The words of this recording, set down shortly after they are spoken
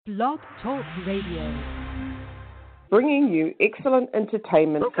Blog Talk Radio. Bringing you excellent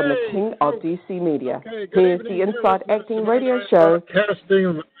entertainment from the King of DC Media. Here's the Inside Acting Radio Show.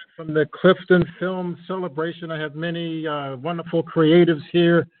 Casting from the Clifton Film Celebration. I have many wonderful creatives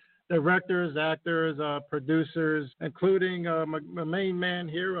here, directors, actors, producers, including my main man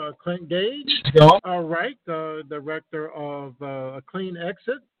here, Clint Gage. All right, director of A Clean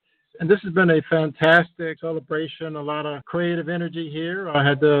Exit. And this has been a fantastic celebration, a lot of creative energy here. I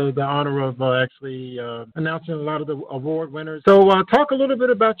had the honor of actually announcing a lot of the award winners. So talk a little bit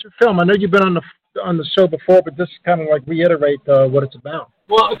about your film. I know you've been on the show before, but just kind of like reiterate what it's about.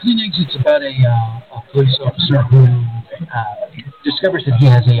 Well, A Clean Exit's about a police officer who discovers that he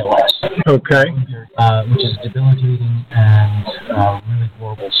has ALS. Okay. Which is debilitating and really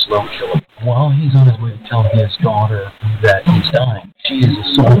horrible slow killer. While he's on his way to tell his daughter that he's dying, she is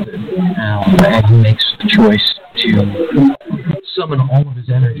assaulted, and he makes the choice to summon all of his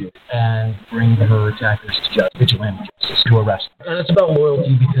energy and bring her attackers to vigilante justice to arrest them. And it's about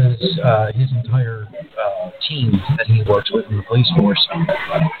loyalty because his entire team that he works with in the police force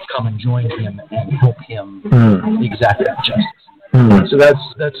come and join him and help him exact that justice. So that's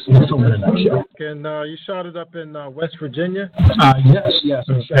the film in a nutshell. And you shot it up in West Virginia? Yes. We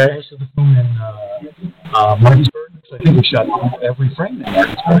shot most of the film in Martinsburg. So I think we shot every frame in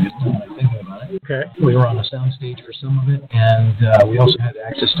Martinsburg. I'm thinking about it. Okay. We were on a soundstage for some of it, and we also had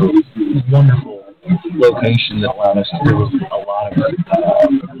access to a wonderful location that allowed us to do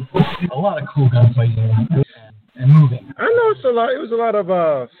a lot of cool gunfighting and moving. I know it was a lot of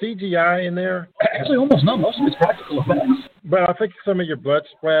CGI in there. Actually, almost not. Most of it's practical effects. But I think some of your blood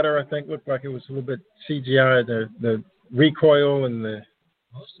splatter, looked like it was a little bit CGI. The recoil and the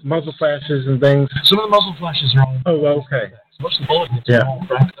muzzle flashes and things. Some of the muzzle flashes are all. Oh, okay. Most of the bullet hits are all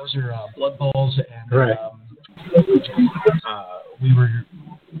practical. Those are blood balls, and right. We were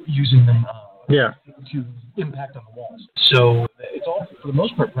using them to impact on the walls. So it's all, for the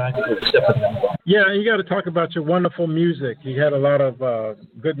most part, practical, except for the gun ball. Yeah, you got to talk about your wonderful music. You had a lot of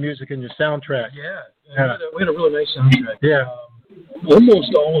good music in your soundtrack. Yeah. We had a really nice soundtrack. Yeah.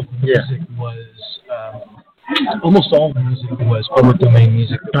 Almost all of the music was public domain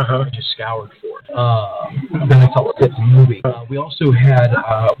music that I just scoured for. Then I felt fit the movie. We also had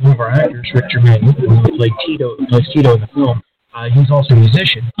one of our actors, Rick Germain, who plays Tito in the film. He's also a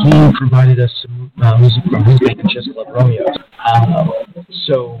musician. He provided us some music from his band, Chess Club Romeo.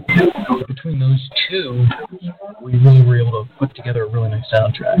 So between those two, we really were able to put together a really nice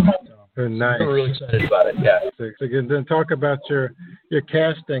soundtrack. Nice. We're really excited about it. Yeah. So then talk about your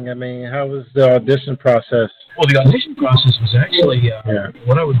casting. I mean, how was the audition process? Well, the audition process was actually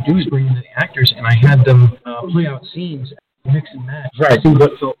what I would do is bring in the actors, and I had them play out scenes, mix and match, see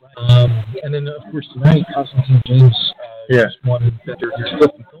what felt right. And then, of course, tonight, Constantine James just won Better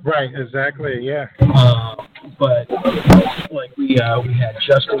Clifton Film. Right, exactly, yeah. But like we had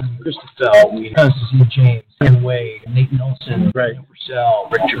Justin Christopher, we had Constantine James, Ken Wade, Nate Nelson, Daniel Purcell,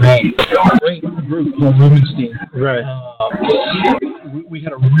 Rick Germain, great group, Paul Rubenstein. Right. We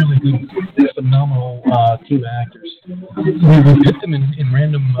had a really good, phenomenal team of actors. We picked them in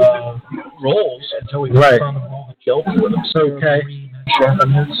random roles until we found them all to kill for them. So, okay.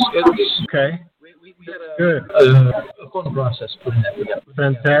 It's okay. We had a fun process putting that together.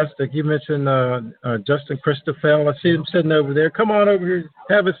 Fantastic. You mentioned Justin Christopher. I see him sitting over there. Come on over here.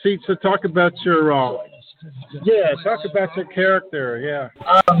 Have a seat. So talk about your talk about your character.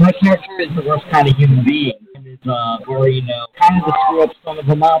 My character is the worst kind of human being. It's very, kind of the screw up son of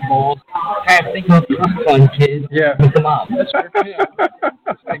a mob boss. Kind of think of the fun kid with the mob. That's right. I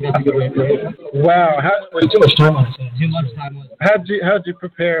think that's a good way to put it. Wow. Too much time on his hands. Too much time on his hands. How'd you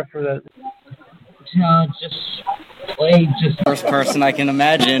prepare for that? Just play first person I can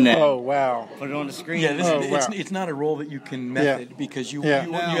imagine. And oh wow! Put it on the screen. Yeah, it's not a role that you can method because you have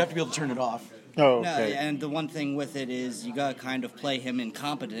to be able to turn it off. Oh, okay. No, and the one thing with it is you got to kind of play him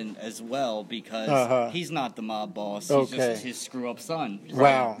incompetent as well because he's not the mob boss. He's just his screw-up son.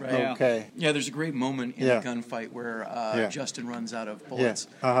 Wow. Right. Okay. Yeah, there's a great moment in the gunfight where Justin runs out of bullets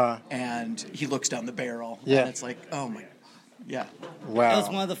and he looks down the barrel and it's like, oh my. Yeah. Wow. That was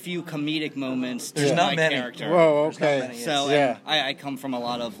one of the few comedic moments to There's not my many. character. Whoa, okay. So and I come from a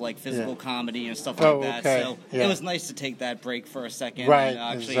lot of like physical comedy and stuff like that. So it was nice to take that break for a second. Right, and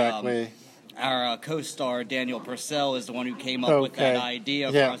actually, exactly. Our co-star Daniel Purcell is the one who came up with that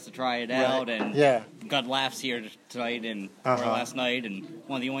idea for us to try it out, and got laughs here tonight or last night, and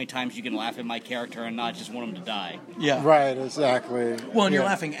one of the only times you can laugh at my character and not just want him to die. Yeah. Right, exactly. Well, and you're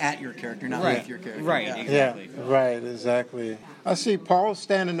laughing at your character, not with your character. Right, exactly. Yeah, right, exactly. I see Paul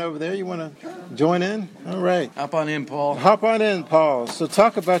standing over there. You want to join in? All right. Hop on in, Paul. Hop on in, Paul. So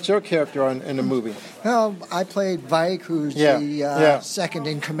talk about your character in the movie. Well, I played Vike, who's the second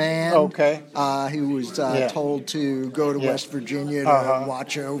in command. Okay. Who was told to go to West Virginia to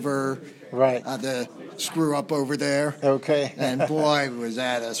watch over the screw up over there. Okay. And boy, was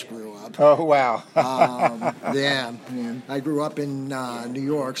that a screw up. Oh, wow. I grew up in New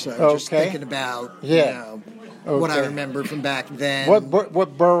York, so I'm just thinking about what I remember from back then.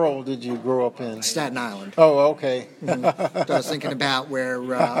 What borough did you grow up in? Staten Island. Oh, okay. So I was thinking about where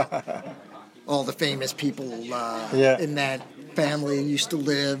all the famous people in that family used to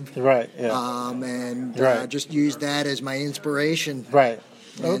live. Right, yeah. And just used that as my inspiration. Right.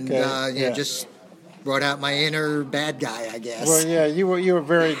 And just brought out my inner bad guy, I guess. Well, yeah, you were a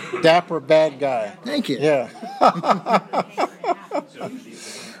very dapper bad guy. Thank you. Yeah.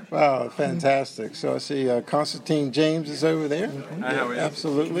 Wow, fantastic. So I see Constantine James is over there. Mm-hmm.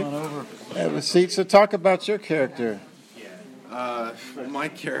 Absolutely. Come on over. Have a seat. So talk about your character. Well, my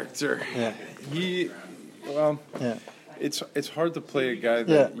character, Yeah. It's hard to play a guy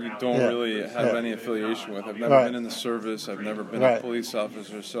that you don't really have any affiliation with. I've never been in the service. I've never been a police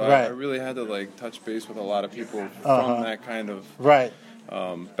officer. So I really had to touch base with a lot of people from that kind of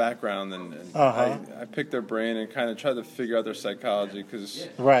background, and I picked their brain and kind of tried to figure out their psychology, because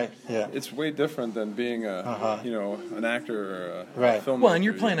it's way different than being an actor or a filmmaker. Well, and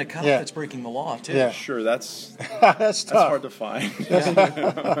you're playing a cop that's breaking the law too. Yeah, sure. That's that's hard to find.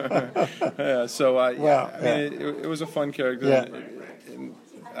 So I mean, it was a fun character. And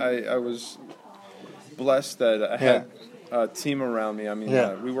I was blessed that I had a team around me. I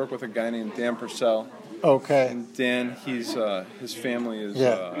mean, we work with a guy named Dan Purcell. Okay. And Dan, his family has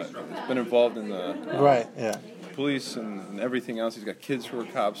been involved in the police and everything else. He's got kids who are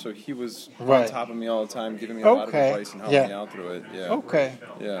cops, so he was on top of me all the time, giving me a lot of advice and helping me out through it. Yeah. Okay.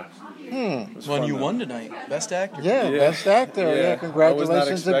 Yeah. Well, you won tonight, best actor. Yeah, best actor. Yeah,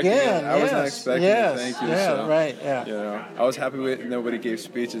 congratulations again. I was not expecting it. Thank you. Yeah, right. Yeah. You know, I was happy nobody gave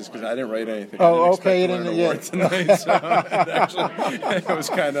speeches, because I didn't write anything. Oh, okay. You didn't. Tonight, so it was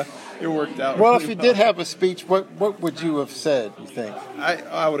kind of. It worked out. Well, really if you did have a speech, what would you have said, you think?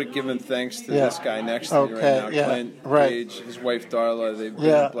 I would have given thanks to this guy next to me right now, Clint Page, his wife Darla. They've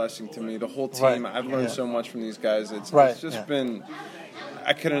been a blessing to me. The whole team. I've learned so much from these guys. It's just been.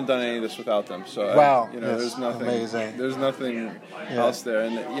 I couldn't have done any of this without them. So there's nothing. Amazing. There's nothing else there,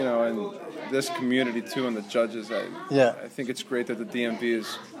 and and this community too, and the judges. I think it's great that the DMV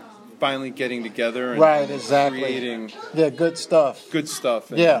is finally getting together and creating good stuff. Good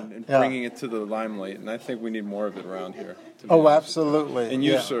stuff. And bringing it to the limelight. And I think we need more of it around here. Oh, absolutely. And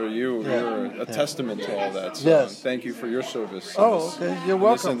you, sir, you're a testament to all that. So thank you for your service. You're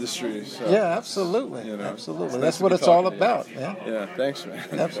welcome. In this industry. So, absolutely. Absolutely. That's what it's all about. Yeah, thanks, man.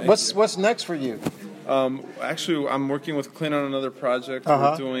 What's next for you? Actually, I'm working with Clint on another project.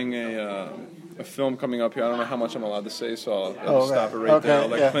 We're doing a film coming up here. I don't know how much I'm allowed to say, so I'll stop it right there. I'll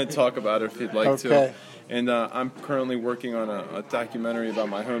let Clint talk about it if he'd like to. And I'm currently working on a documentary about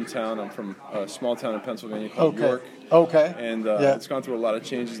my hometown. I'm from a small town in Pennsylvania called York. And it's gone through a lot of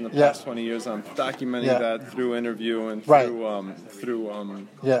changes in the past 20 years. I'm documenting that through interview and through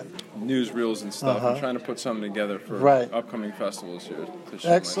newsreels and stuff. I'm trying to put something together for upcoming festivals here.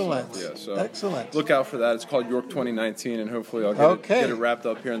 Excellent. Excellent. Look out for that. It's called York 2019, and hopefully I'll get it wrapped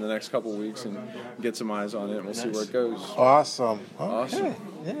up here in the next couple of weeks and get some eyes on it, and we'll see where it goes. Awesome.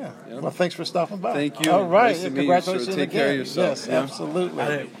 Yeah. Well, thanks for stopping by. Thank you. All right. Nice to congratulations meet you, so take again. care of yourself. Yes,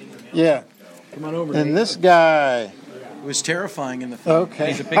 absolutely. Yeah. Come on over. And this guy. It was terrifying in the film.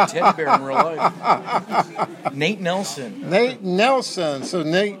 He's a big teddy bear in real life. Nate Nelson. So,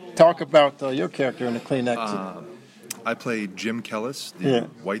 Nate, talk about your character in the Clean Exit. I played Jim Kellis, the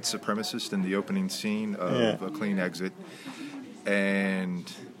white supremacist in the opening scene of A Clean Exit.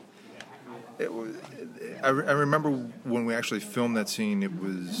 And I remember when we actually filmed that scene, it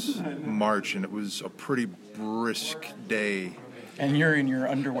was March, and it was a pretty brisk day. And you're in your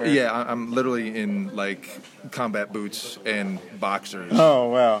underwear. Yeah, I'm literally in, combat boots and boxers. Oh,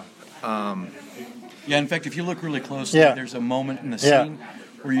 wow. In fact, if you look really closely, there's a moment in the scene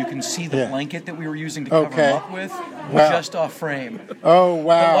where you can see the blanket that we were using to cover him up with just off frame. Oh,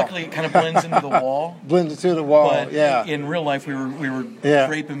 wow. But luckily, it kind of blends into the wall. Blends into the wall, but in real life, we were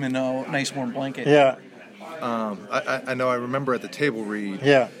drape him in a nice warm blanket. I know. I remember at the table read.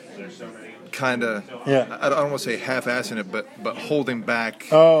 kind of, I don't want to say half-assing it, but holding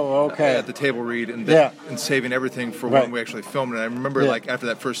back at the table read and saving everything for when we actually filmed it. I remember, like, after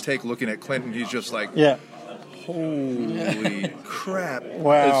that first take, looking at Clinton, he's just like, holy crap.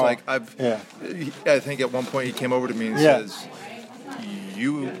 Wow. It's like, I think at one point he came over to me and says,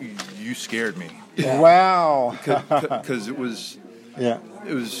 you scared me. Wow. Because it was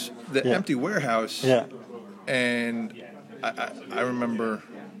the empty warehouse. Yeah. And I remember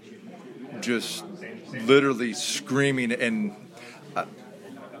just literally screaming, and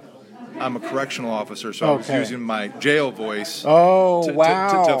I'm a correctional officer, so I was using my jail voice.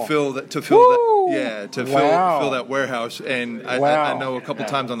 To fill that warehouse, and I know a couple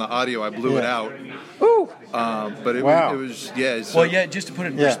times on the audio I blew it out. But it was So, just to put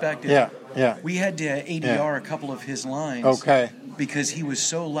it in perspective, we had to ADR a couple of his lines. Because he was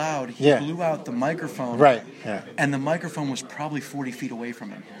so loud, he blew out the microphone. Right. Yeah. And the microphone was probably 40 feet away from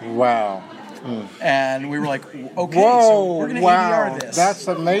him. Wow. And we were like, okay, so we're going to ADR this. That's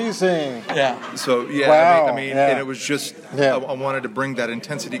amazing. Yeah. So, I mean, and it was just, I wanted to bring that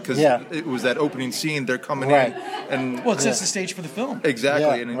intensity because it was that opening scene. They're coming in. And well, it sets the stage for the film.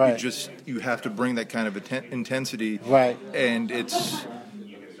 Exactly. And you have to bring that kind of intensity. Right. And it's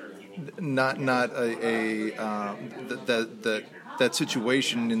not that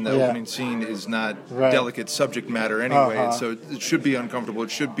situation in the opening scene is not delicate subject matter anyway, so it should be uncomfortable. It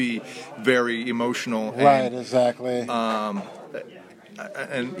should be very emotional. Right, exactly. And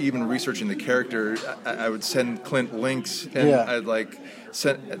even researching the character, I would send Clint links, and I'd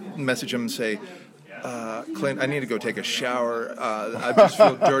message him and say, Clint, I need to go take a shower. I just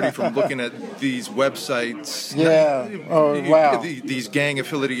feel dirty from looking at these websites. These gang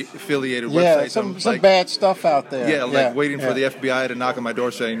affiliated websites. Some bad stuff out there. Waiting for the FBI to knock on my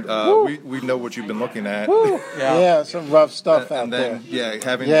door saying, we know what you've been looking at. Some rough stuff out there. And then,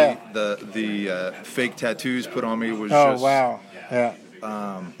 having the fake tattoos put on me was just... It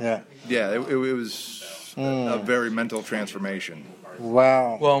was a very mental transformation.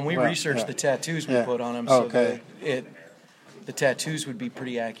 Wow. Well, and we researched the tattoos we put on him, so the tattoos would be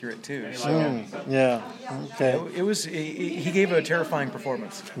pretty accurate too. So. It was. He gave a terrifying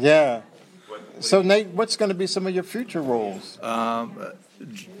performance. Yeah. So Nate, what's going to be some of your future roles?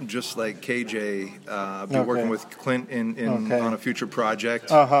 Just like KJ, I'll be working with Clint on a future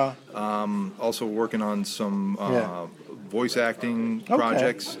project. Also working on some. Voice acting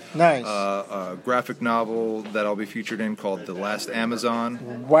projects. Nice. A graphic novel that I'll be featured in called The Last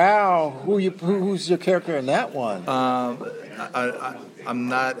Amazon. Wow. Who's your character in that one? I'm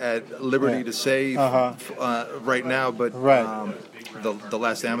not at liberty to say right now, but The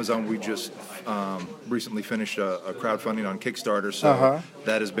Last Amazon, we just recently finished a crowdfunding on Kickstarter, so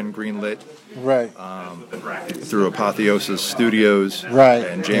that has been greenlit. Right. Through Apotheosis Studios. Right.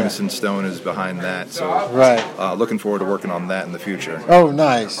 And Jameson Stone is behind that. So looking forward to working on that in the future. Oh,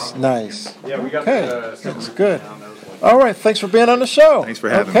 nice. Okay, that's good. All right, thanks for being on the show. Thanks for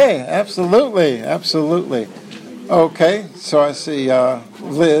having me. Okay, absolutely. Okay, so I see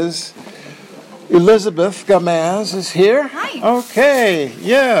Elizabeth Gamaz is here. Hi. Okay,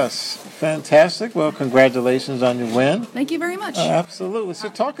 yes. Fantastic. Well, congratulations on your win. Thank you very much. Absolutely. So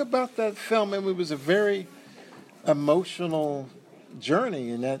talk about that film. It was a very emotional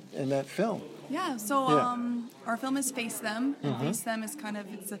journey in that film. Yeah, so our film is Face Them. And Face Them is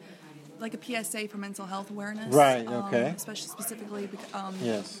like a PSA for mental health awareness. Right, okay. Especially specifically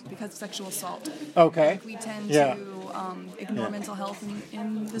because of sexual assault. Okay. We tend to ignore mental health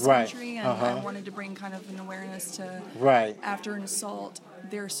in this country, and I wanted to bring kind of an awareness to after an assault,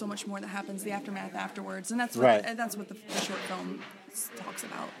 there's so much more that happens, the aftermath afterwards, and that's what the short film talks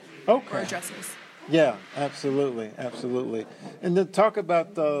about or addresses. Yeah, absolutely. And then talk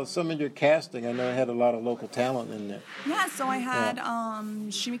about some of your casting. I know I had a lot of local talent in there. Yeah, so I had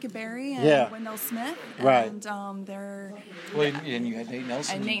Shamika Berry and Wendell Smith. And they're... Well, and you had Nate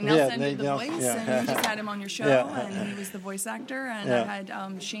Nelson. And Nate Nelson did the voice, and you just had him on your show, and he was the voice actor. And I had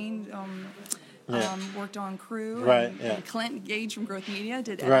Shane... worked on crew, and Clint Gage from Growth Media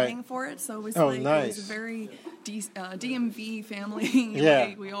did editing for it. So it was it was a very DMV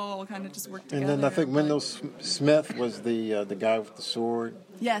family. We all kind of just worked together. And then I think Wendell Smith was the guy with the sword.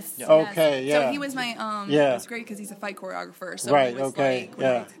 Yes. Okay. Yes. So he was my It was great because he's a fight choreographer. So it was it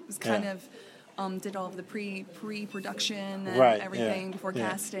was kind of. Did all of the pre-production and everything before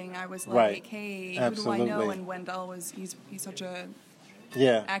casting. I was like, hey, who do I know? And Wendell he's such a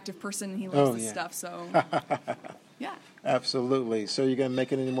active person. He loves this stuff. So absolutely. So you gonna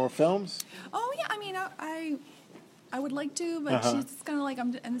make any more films? Oh yeah, I mean I would like to, but she's kind of like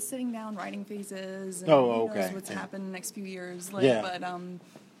I'm in the sitting down writing phases. And who knows what's happened in the next few years. But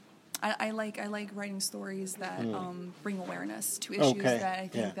I like writing stories that bring awareness to issues that I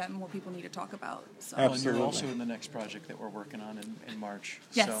think that more people need to talk about. So. And you're also in the next project that we're working on in March.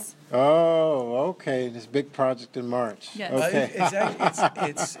 Yes. So. Oh, okay. This big project in March. Yes. Okay.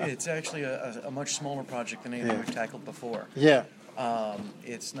 It's actually a much smaller project than anything we've tackled before. Yeah.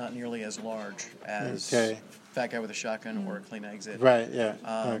 It's not nearly as large as Fat Guy with a Shotgun or A Clean Exit. Right. Yeah.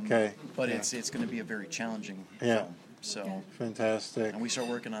 But it's going to be a very challenging film. So fantastic. And we start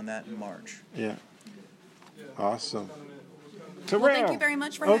working on that in March. Yeah. Awesome. Well, thank you very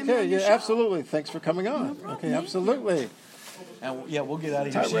much for having me on your show. Absolutely. Thanks for coming on. No problem. Okay, absolutely. And we'll get out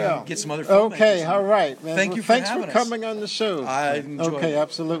of here so you can get some other filmmakers. Okay, all right, man. Thank you for Thanks having for coming on the show. I enjoyed it. Okay,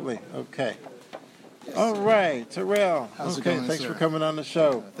 absolutely. Okay. All right, Terrell. How's it going, thanks sir? for coming on the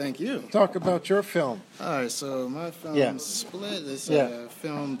show. Thank you. Talk about your film. All right, so my film, Split, is a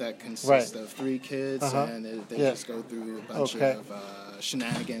film that consists of 3 kids, and they just go through a bunch of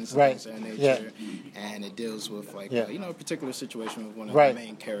shenanigans and things of that nature, and it deals with, like, a particular situation with one of the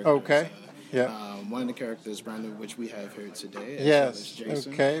main characters. Okay. One of the characters, Brandon, which we have here today. Yes.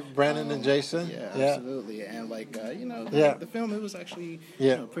 Jason. Okay. Brandon and Jason. Yeah, absolutely. And the film, it was actually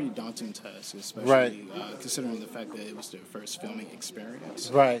a pretty daunting task, especially considering the fact that it was their first filming experience.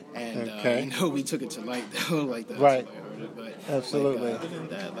 Right. And we took it to light though, like that. Right. But absolutely. Other than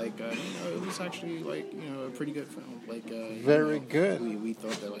that, it was actually a pretty good film. Very good. We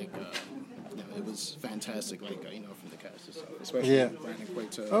thought that it was fantastic. From the cast itself, especially Brandon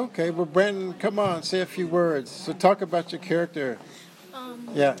Quato. Okay, well, Brandon, come on, say a few words. So talk about your character. Well,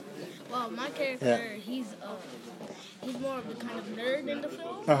 my character, he's more of the kind of nerd in the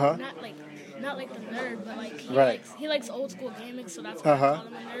film. Not like the nerd, but he likes old school gaming, so that's why I call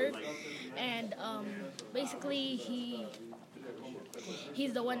him a nerd. And basically,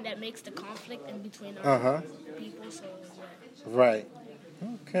 he's the one that makes the conflict in between our people. So Right.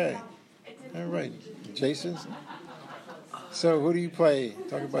 Okay. All right, Jason. So who do you play?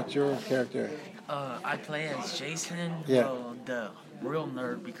 Talk about your character. I play as Jason, the real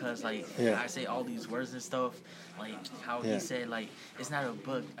nerd, because I say all these words and stuff, like how he said, like, it's not a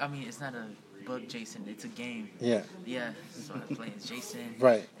book. I mean, it's not a book, Jason. It's a game. Yeah. So I play as Jason.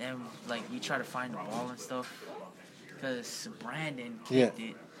 Right. And we try to find the ball and stuff, because Brandon kicked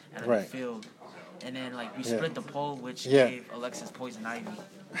it out of the field, and then we split the pole, which gave Alexis poison ivy.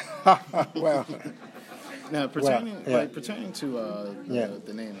 Wow. Now, pertaining to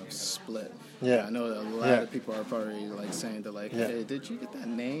the name of Split, I know that a lot of people are probably saying that hey, did you get that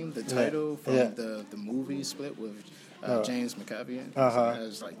name, the title from the movie Split with James McAvoy? I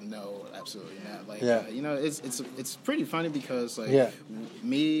was no, absolutely not. It's pretty funny because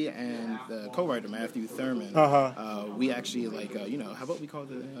me and the co-writer Matthew Thurman, we actually how about we call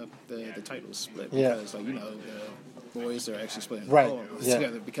the title Split, because the boys are actually splitting the pole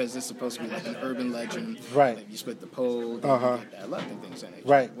together, because it's supposed to be an urban legend. Right. You split the pole, then you get that luck and things like that.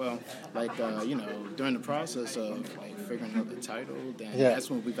 Right. Well, during the process of figuring out the title, then that's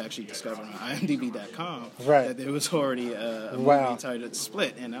when we've actually discovered on IMDb.com that there was already a movie titled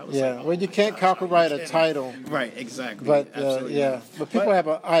Split, and I was well, you can't copyright a title. Right. Exactly. But but people have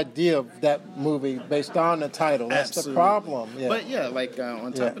an idea of that movie based on the title. That's the problem. Yeah. But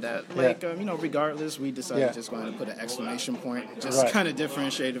on top of that, regardless, we decided just going to put an exclamation point, just kind of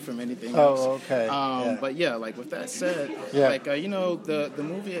differentiate it from anything else. Oh, okay. But with that said, the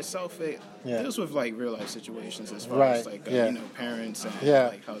movie itself, it deals with real life situations as far as parents and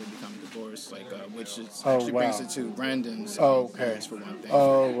how they become divorced, which is actually brings it to Brandon's parents for one thing.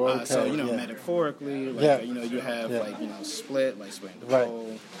 Oh, okay. So metaphorically, you have split, splitting the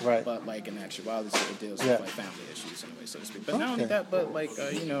pole, but in actuality, it deals with family issues anyway, so to speak. But not only that, but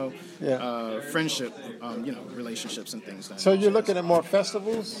friendship, relationships and things. So you're looking at more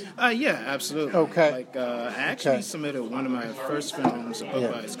festivals? Yeah, absolutely. Okay. I actually submitted one of my first films, A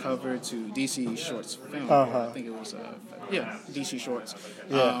Book by Its Cover, to DC Shorts Film. I think it was, DC Shorts.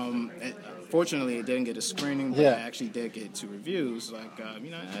 Fortunately, it didn't get a screening, but I actually did get 2 reviews. I took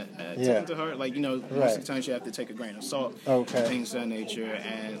it to heart. Most of the times you have to take a grain of salt, things of that nature.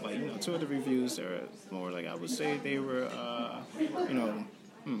 And 2 of the reviews are more I would say they were,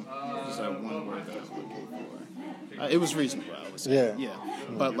 just one word that I'm looking for. It was reasonable, I would say. Yeah.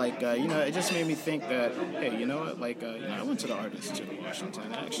 But it just made me think that, hey, you know what? I went to the Art Institute of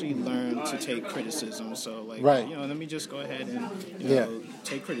Washington. I actually learned to take criticism. So let me just go ahead and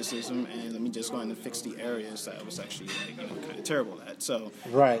take criticism, and let me just go ahead and fix the areas that I was actually kind of terrible at. So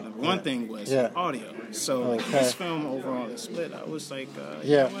number one thing was audio. So this film overall is Split. I was you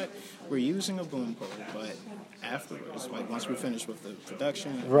know what? We're using a boom pole, but afterwards, like once we finish with the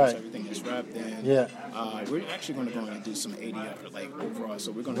production, right. once everything is wrapped, then we're actually going to go in and do some ADR, like overall.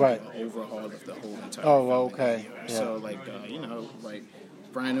 So we're going to do an overhaul of the whole entire. Oh, okay. Yeah. So like like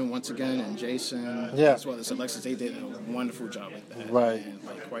Brandon once again and Jason, as well as Alexis, they did a wonderful job with that. Right. And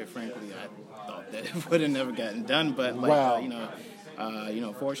like quite frankly, I thought that it would have never gotten done, but like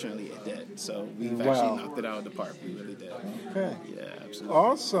fortunately it did. So we've actually knocked it out of the park. We really did. Okay. Yeah, absolutely.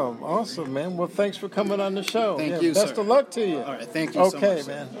 Awesome, man. Well, thanks for coming on the show. Thank you, Best sir. of luck to you. All right, thank you so much. Okay,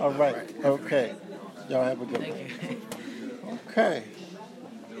 man. All right. Okay. Y'all have a good one. Okay.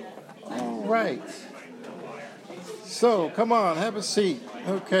 All right. So, come on, have a seat.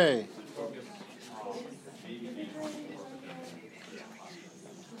 Okay.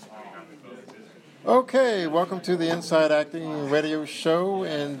 Okay, welcome to the Inside Acting Radio Show,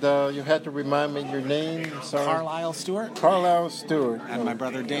 and you had to remind me your name. Sorry. Carlisle Stewart. Carlisle Stewart. And my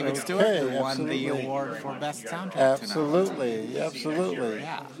brother David Stewart, who won the award for Best Soundtrack Absolutely. Yeah.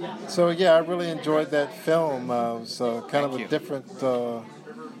 So, I really enjoyed that film. It was kind of a different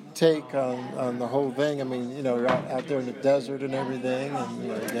take on the whole thing. I mean, you're out there in the desert and everything,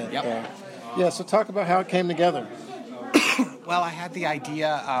 and so talk about how it came together. Well, I had the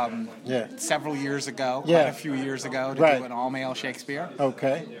idea several years ago, quite a few years ago, to do an all-male Shakespeare.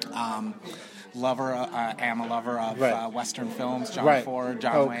 Okay. Am a lover of Western films, John Ford,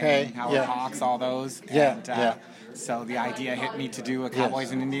 John Wayne, Howard Hawks, all those. And, so the idea hit me to do a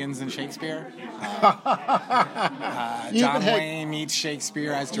Cowboys and Indians in Shakespeare. John Wayne meets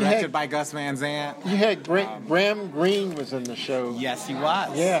Shakespeare as directed by Gus Van Sant. You had Graham Greene was in the show. Yes, he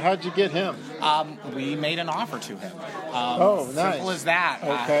was. Yeah, how'd you get him? We made an offer to him. Nice. Simple as that.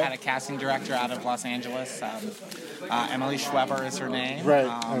 Okay. I had a casting director out of Los Angeles. Emily Schweber is her name. Right.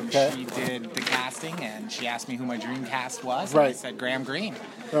 She did the casting, and she asked me who my dream cast was. Right. And I said Graham Greene.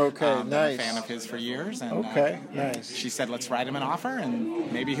 Okay, I'm nice. a fan of his for years. And, nice. She said, let's write him an offer,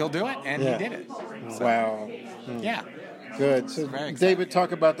 and maybe he'll do it. And he did it. So, wow. Yeah. Good. So, David,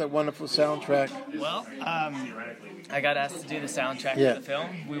 talk about that wonderful soundtrack. Well, I got asked to do the soundtrack for the film.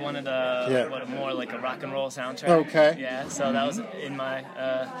 We wanted more like a rock and roll soundtrack. Okay. Yeah, so that was in my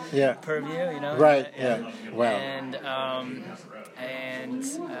purview, Right. Wow.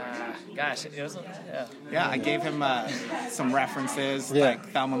 Gosh, it was. I gave him some references like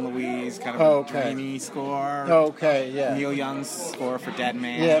Thelma and Louise, kind of a dreamy score. Neil Young's score for Dead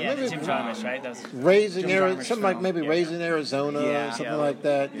Man. Maybe Jim Jarmusch, right? That was Raising Arizona, something like maybe Raising Arizona, something like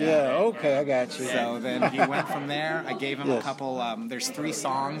that. Okay, I got you. So then he went from there. I gave him a couple. There's 3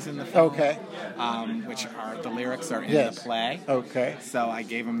 songs in the film. Which are the lyrics are in the play. Okay. So I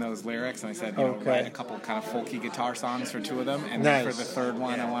gave him those lyrics, and I said, write a couple kind of folky guitar songs for 2 of them, and then for the 3rd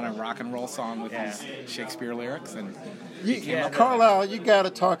one, I want a rock and roll song with these Shakespeare lyrics. And Carlisle, you got to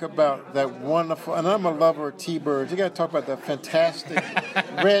talk about that wonderful, and I'm a lover of T-Birds. You got to talk about that fantastic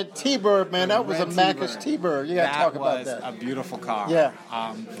red T-Bird, man. That was a Macus T-Bird. You got to talk about that. That was a beautiful car.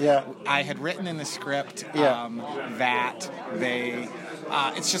 I had written in the script that they.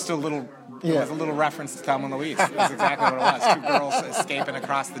 It's just a little. It was a little reference to Thelma and Louise. That's exactly what it was. 2 girls escaping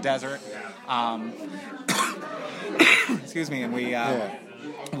across the desert. Excuse me, and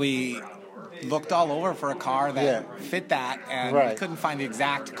we looked all over for a car that fit that, and we couldn't find the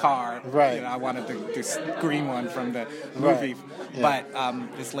exact car. I wanted this green one from the movie. But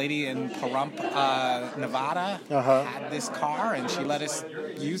this lady in Pahrump, Nevada, had this car, and she let us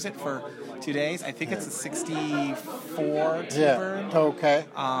use it for 2 days. I think it's a 64 T-Bird. Okay.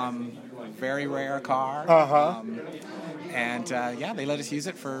 Very rare car. And they let us use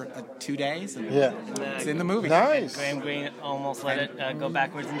it for 2 days. And it's in the movie. Nice. Graham Greene almost let it go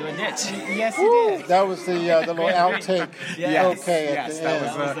backwards into a ditch. Yes, he did. That was the little outtake. That was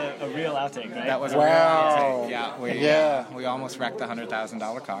a real outtake, right? That was a real outtake. Yeah, we almost wrecked a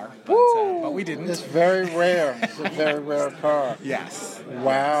 $100,000 car, but we didn't. It's very rare. It's a very rare car. Yes.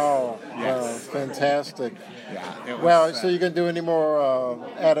 Wow. Yes. Fantastic. Yeah. So you gonna do any more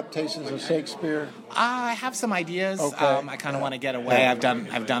adaptations of Shakespeare? I have some ideas. I kind of want to get away. I've done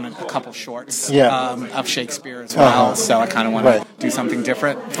a couple shorts of Shakespeare as well, so I kind of want to do something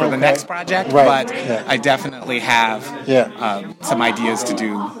different for the next project. But I definitely have some ideas to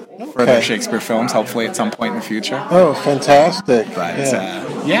do further Shakespeare films, hopefully at some point in the future. Oh, fantastic! But this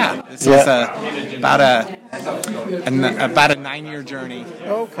was about a 9-year journey.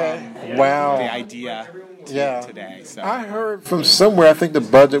 Okay. Wow. The idea to today. So I heard from somewhere. I think the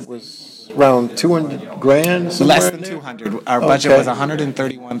budget was around $200,000. Less than 200. Our budget was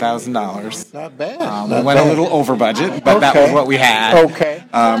 $131,000. Not bad. We went a little over budget, but that was what we had. Okay.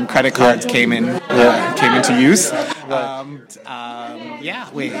 Credit cards came into use,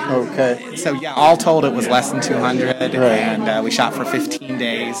 Okay. So yeah, all told, it was less than 200, and we shot for 15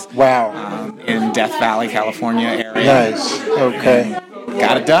 days. Wow. In Death Valley, California area. Nice. Okay.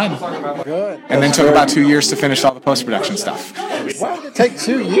 Got it done. Good. And then took about 2 years to finish all the post-production stuff. Why did it take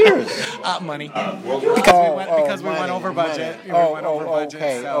 2 years? Money. Because we went over budget.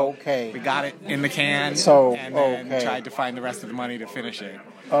 Okay. We got it in the can, and then tried to find the rest of the money to finish it.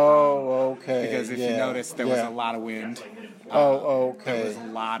 Oh, okay. Because if you noticed, there was a lot of wind. There was a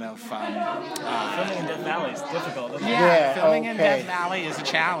lot of filming in Death Valley is difficult. Filming in Death Valley is a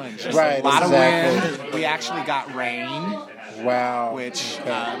challenge. There's a lot of wind. We actually got rain. Wow. Which,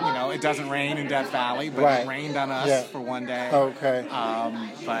 it doesn't rain in Death Valley, but it rained on us for one day. Okay.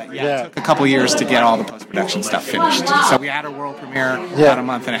 But it took a couple years to get all the post-production stuff finished. So we had our world premiere about a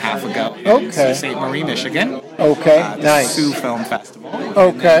month and a half ago in Sault Ste. Marie, Michigan. Okay, nice. Sioux Film Festival.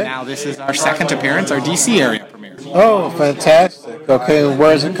 Okay. Now this is our second appearance, our DC area premiere. Oh, fantastic. Okay, and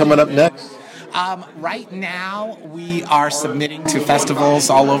where is it coming up next? Right now, we are submitting to festivals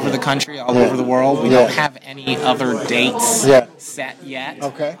all over the country, all over the world. We don't have any other dates set yet.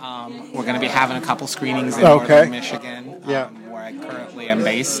 Okay. We're going to be having a couple screenings in northern Michigan, where I currently am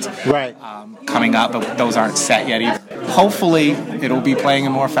based. Right. Coming up, but those aren't set yet either. Hopefully, it'll be playing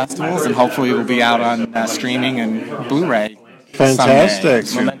in more festivals, and hopefully it'll be out on streaming and Blu-ray. Fantastic.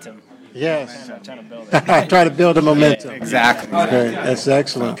 Someday. Momentum. Yes. Try to build a momentum. Exactly. Okay, that's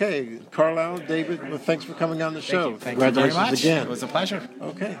excellent. Okay, Carlisle, David, well, thanks for coming on the show. Thank Congratulations you very much. again. It was a pleasure.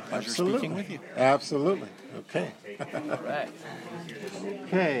 Okay, Pleasure absolutely. speaking with you. Absolutely. Okay. All right.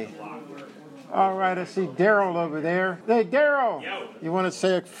 Okay. All right, I see Daryl over there. Hey, Daryl, you want to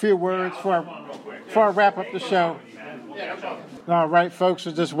say a few words before I wrap up the show? All right, folks,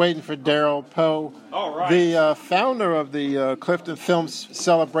 we're just waiting for Daryl Poe, the founder of the Clifton Film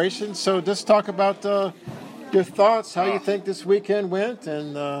Celebration. So just talk about your thoughts, how you think this weekend went,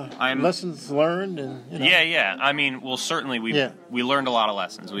 and lessons learned. And Yeah. I mean, well, certainly we learned a lot of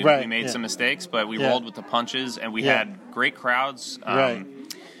lessons. We made some mistakes, but we rolled with the punches, and we had great crowds.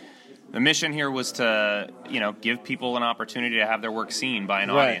 The mission here was to, give people an opportunity to have their work seen by an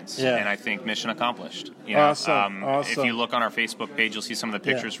audience, and I think mission accomplished. Awesome. If you look on our Facebook page, you'll see some of the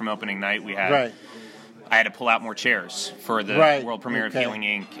pictures from opening night. We had. I had to pull out more chairs for the world premiere of Healing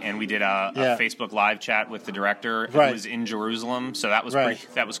Inc., and we did a Facebook live chat with the director. It was in Jerusalem, so that was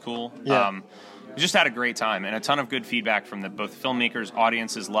that was cool. We just had a great time and a ton of good feedback from both filmmakers,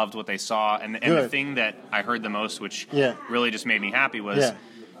 audiences loved what they saw, and the thing that I heard the most, which really just made me happy, was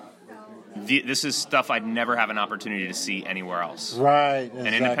this is stuff I'd never have an opportunity to see anywhere else. Right, exactly.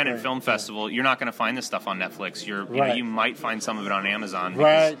 An independent film festival, you're not going to find this stuff on Netflix. You might find some of it on Amazon.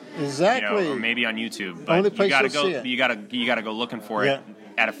 Because, exactly. Or maybe on YouTube. But only place you got to you'll go. see it. You got to go looking for it.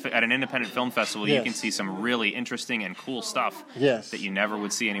 At an independent film festival, you can see some really interesting and cool stuff that you never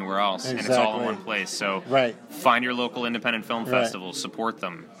would see anywhere else, and it's all in one place. So find your local independent film festival, support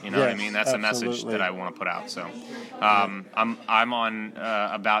them. You know what I mean? That's the message that I want to put out. So I'm on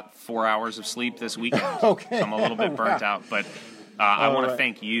about 4 hours of sleep this weekend. So I'm a little bit burnt out, but I want to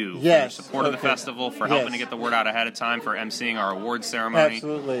thank you for your support of the festival, for helping to get the word out ahead of time, for emceeing our awards ceremony.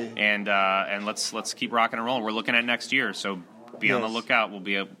 Absolutely. And let's keep rocking and rolling. We're looking at next year, so be on the lookout. We'll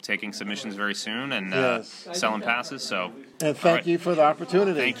be taking submissions very soon and selling passes. So, and thank you for the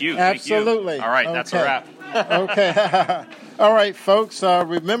opportunity. Thank you. Absolutely. All right, that's a wrap. Okay. All right, folks.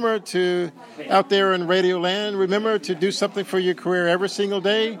 Remember out there in Radio Land, remember to do something for your career every single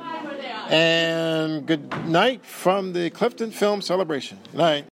day. And good night from the Clifton Film Celebration. Good night.